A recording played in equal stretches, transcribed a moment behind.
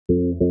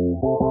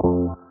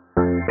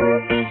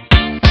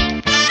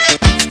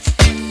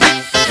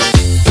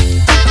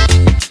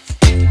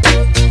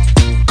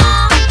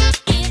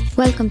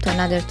welcome to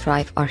another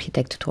Thrive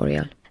Architect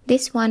tutorial.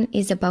 This one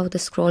is about the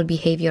scroll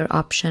behavior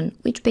option,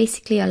 which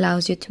basically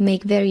allows you to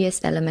make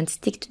various elements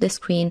stick to the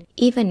screen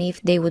even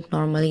if they would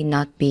normally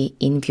not be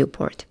in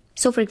viewport.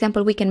 So for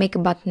example, we can make a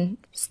button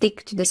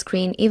stick to the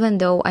screen even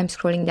though I'm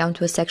scrolling down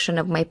to a section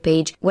of my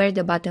page where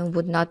the button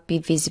would not be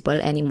visible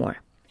anymore.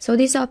 So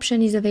this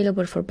option is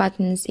available for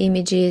buttons,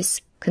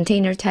 images,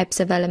 container types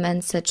of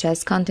elements such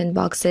as content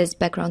boxes,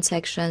 background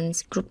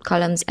sections, grouped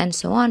columns, and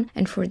so on.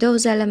 And for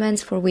those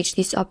elements for which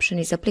this option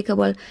is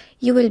applicable,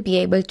 you will be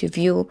able to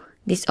view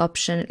this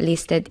option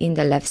listed in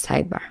the left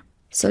sidebar.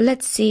 So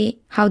let's see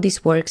how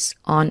this works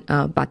on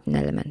a button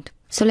element.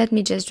 So let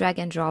me just drag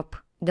and drop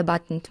the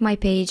button to my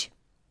page.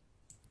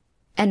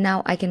 And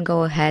now I can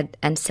go ahead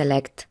and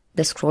select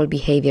the scroll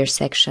behavior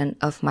section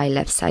of my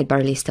left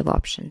sidebar list of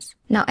options.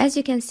 Now, as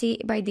you can see,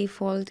 by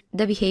default,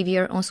 the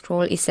behavior on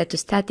scroll is set to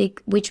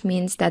static, which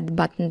means that the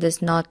button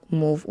does not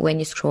move when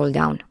you scroll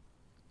down.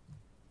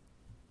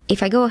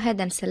 If I go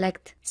ahead and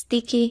select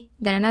sticky,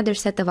 then another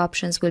set of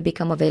options will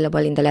become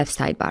available in the left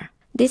sidebar.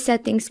 These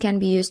settings can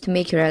be used to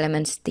make your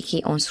elements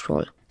sticky on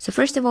scroll. So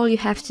first of all, you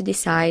have to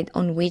decide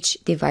on which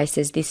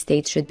devices this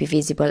state should be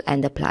visible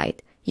and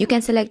applied. You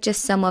can select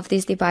just some of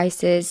these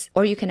devices,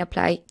 or you can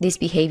apply this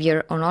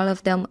behavior on all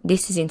of them.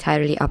 This is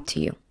entirely up to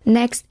you.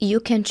 Next, you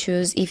can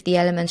choose if the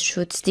elements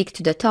should stick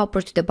to the top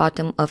or to the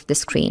bottom of the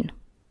screen.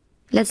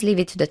 Let's leave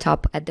it to the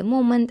top at the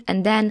moment,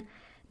 and then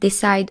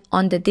decide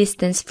on the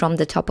distance from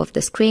the top of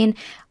the screen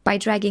by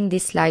dragging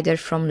this slider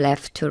from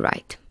left to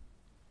right.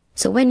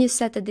 So when you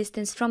set a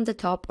distance from the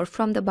top or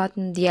from the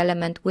bottom, the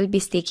element will be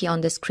sticky on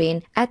the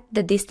screen at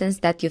the distance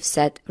that you've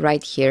set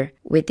right here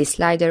with this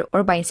slider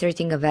or by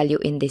inserting a value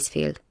in this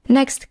field.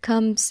 Next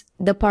comes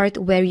the part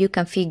where you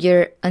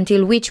configure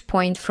until which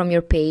point from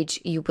your page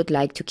you would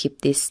like to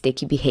keep this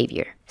sticky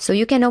behavior. So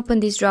you can open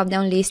this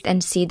drop-down list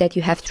and see that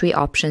you have three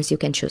options you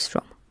can choose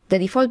from. The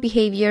default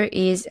behavior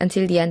is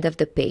until the end of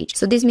the page.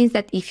 So this means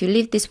that if you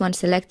leave this one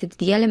selected,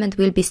 the element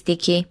will be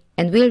sticky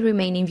and will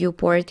remain in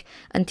viewport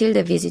until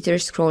the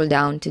visitors scroll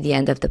down to the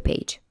end of the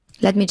page.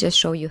 Let me just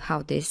show you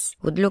how this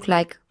would look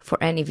like for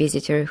any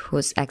visitor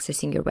who's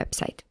accessing your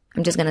website.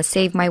 I'm just going to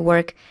save my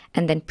work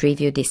and then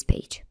preview this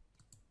page.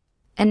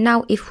 And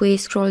now if we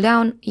scroll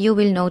down, you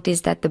will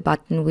notice that the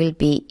button will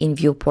be in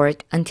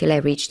viewport until I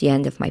reach the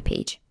end of my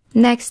page.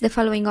 Next, the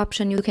following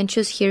option you can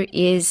choose here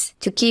is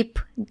to keep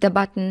the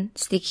button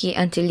sticky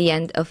until the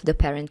end of the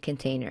parent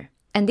container.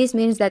 And this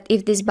means that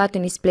if this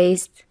button is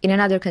placed in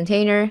another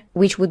container,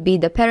 which would be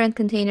the parent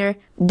container,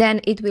 then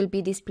it will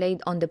be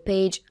displayed on the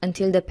page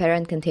until the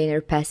parent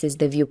container passes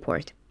the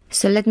viewport.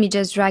 So let me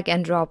just drag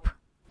and drop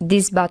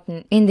this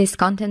button in this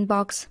content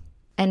box.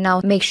 And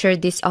now make sure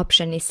this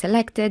option is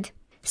selected.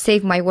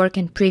 Save my work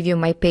and preview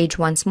my page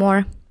once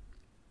more.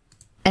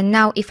 And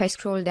now if I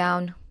scroll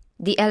down,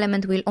 the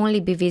element will only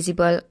be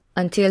visible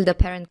until the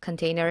parent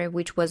container,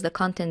 which was the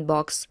content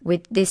box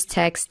with this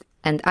text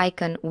and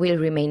icon, will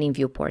remain in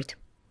viewport.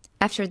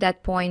 After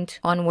that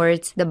point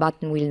onwards, the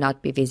button will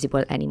not be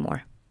visible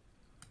anymore.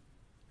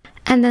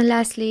 And then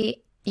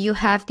lastly, you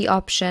have the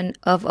option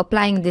of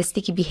applying the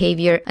sticky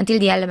behavior until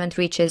the element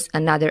reaches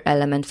another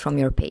element from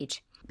your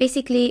page.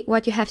 Basically,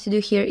 what you have to do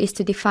here is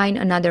to define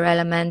another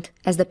element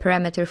as the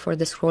parameter for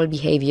the scroll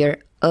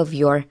behavior of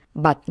your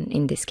button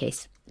in this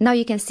case. Now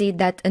you can see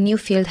that a new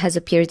field has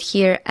appeared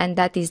here, and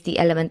that is the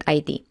element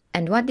ID.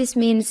 And what this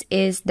means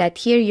is that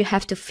here you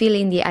have to fill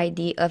in the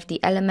ID of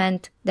the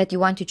element that you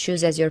want to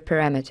choose as your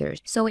parameters.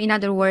 So in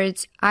other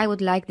words, I would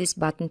like this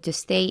button to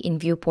stay in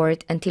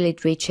viewport until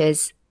it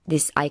reaches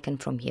this icon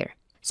from here.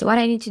 So what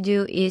I need to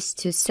do is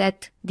to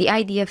set the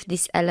ID of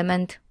this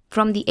element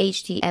from the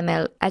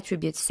HTML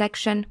attributes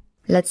section.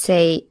 Let's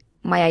say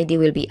my ID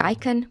will be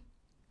icon.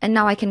 And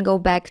now I can go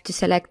back to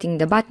selecting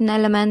the button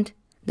element,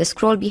 the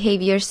scroll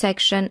behavior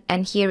section,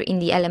 and here in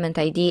the element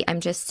ID, I'm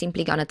just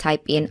simply gonna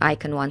type in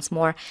icon once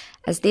more,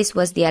 as this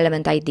was the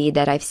element ID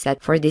that I've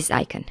set for this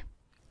icon.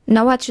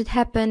 Now what should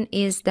happen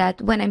is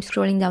that when I'm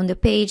scrolling down the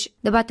page,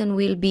 the button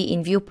will be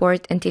in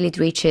viewport until it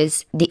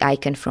reaches the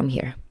icon from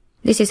here.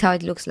 This is how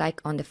it looks like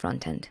on the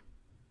front end.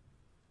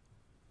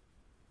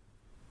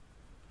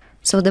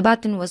 So the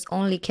button was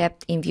only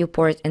kept in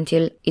viewport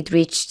until it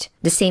reached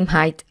the same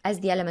height as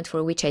the element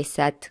for which I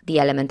set the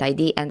element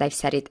ID, and I've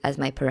set it as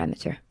my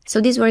parameter. So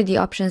these were the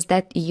options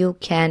that you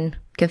can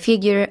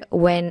configure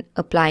when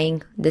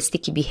applying the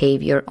sticky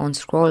behavior on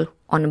scroll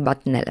on a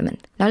button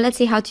element. Now let's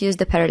see how to use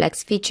the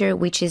Parallax feature,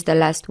 which is the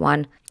last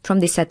one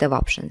from this set of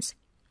options.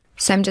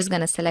 So I'm just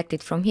going to select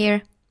it from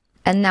here.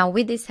 And now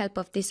with this help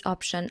of this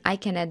option, I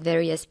can add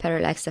various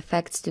parallax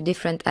effects to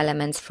different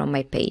elements from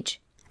my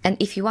page.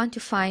 And if you want to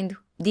find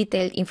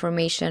detailed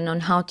information on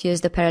how to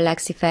use the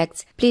parallax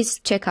effects, please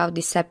check out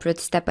this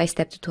separate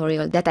step-by-step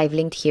tutorial that I've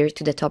linked here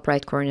to the top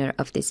right corner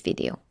of this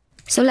video.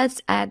 So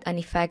let's add an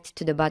effect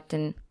to the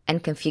button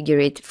and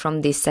configure it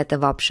from this set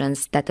of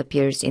options that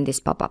appears in this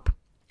pop-up.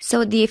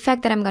 So the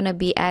effect that I'm going to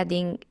be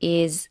adding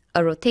is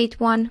a rotate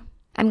one.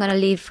 I'm going to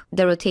leave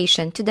the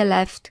rotation to the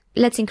left.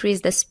 Let's increase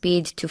the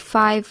speed to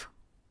 5.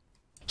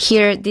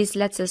 Here, this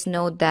lets us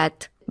know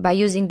that by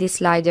using this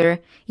slider,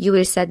 you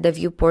will set the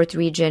viewport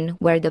region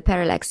where the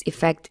parallax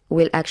effect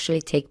will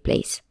actually take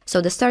place.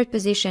 So the start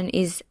position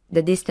is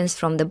the distance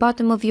from the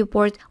bottom of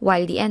viewport,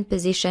 while the end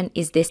position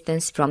is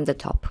distance from the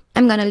top.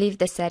 I'm gonna leave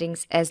the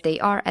settings as they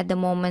are at the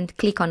moment,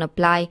 click on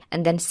apply,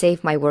 and then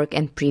save my work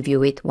and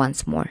preview it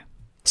once more.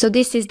 So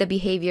this is the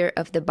behavior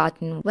of the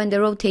button when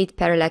the rotate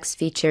parallax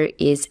feature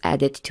is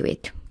added to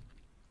it.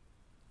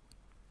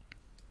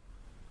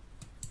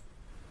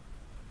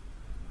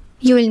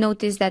 You will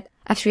notice that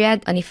after you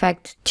add an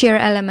effect to your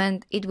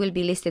element, it will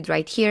be listed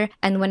right here,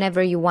 and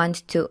whenever you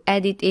want to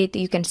edit it,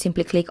 you can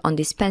simply click on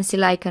this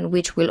pencil icon,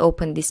 which will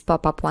open this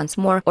pop-up once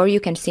more, or you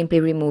can simply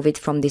remove it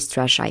from this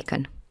trash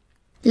icon.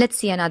 Let's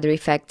see another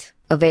effect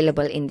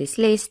available in this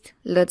list.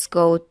 Let's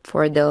go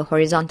for the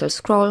horizontal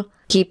scroll,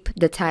 keep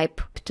the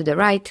type to the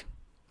right,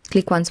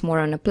 click once more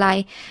on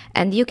apply,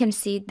 and you can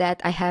see that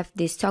I have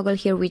this toggle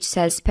here which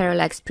says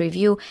parallax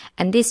preview,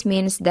 and this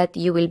means that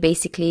you will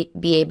basically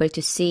be able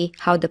to see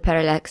how the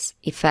parallax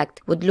effect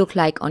would look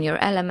like on your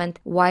element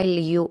while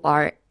you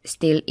are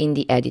still in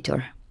the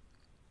editor.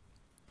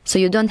 So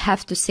you don't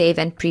have to save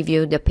and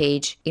preview the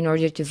page in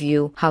order to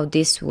view how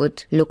this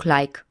would look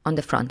like on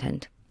the front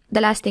end. The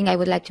last thing I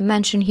would like to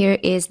mention here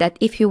is that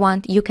if you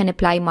want, you can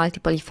apply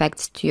multiple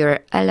effects to your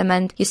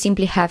element. You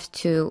simply have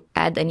to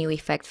add a new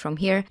effect from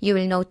here. You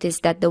will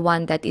notice that the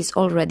one that is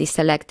already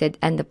selected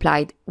and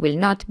applied will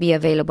not be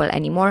available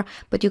anymore,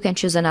 but you can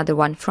choose another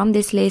one from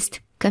this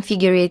list,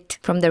 configure it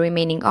from the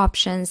remaining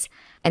options,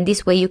 and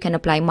this way you can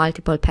apply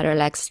multiple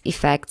parallax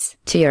effects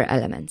to your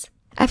elements.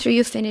 After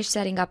you finish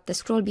setting up the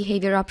scroll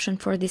behavior option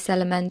for this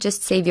element,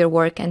 just save your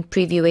work and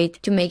preview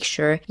it to make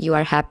sure you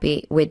are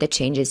happy with the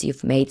changes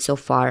you've made so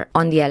far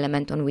on the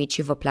element on which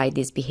you've applied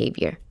this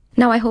behavior.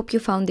 Now I hope you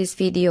found this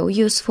video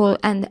useful,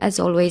 and as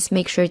always,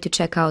 make sure to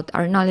check out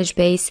our knowledge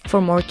base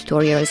for more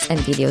tutorials and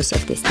videos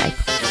of this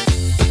type.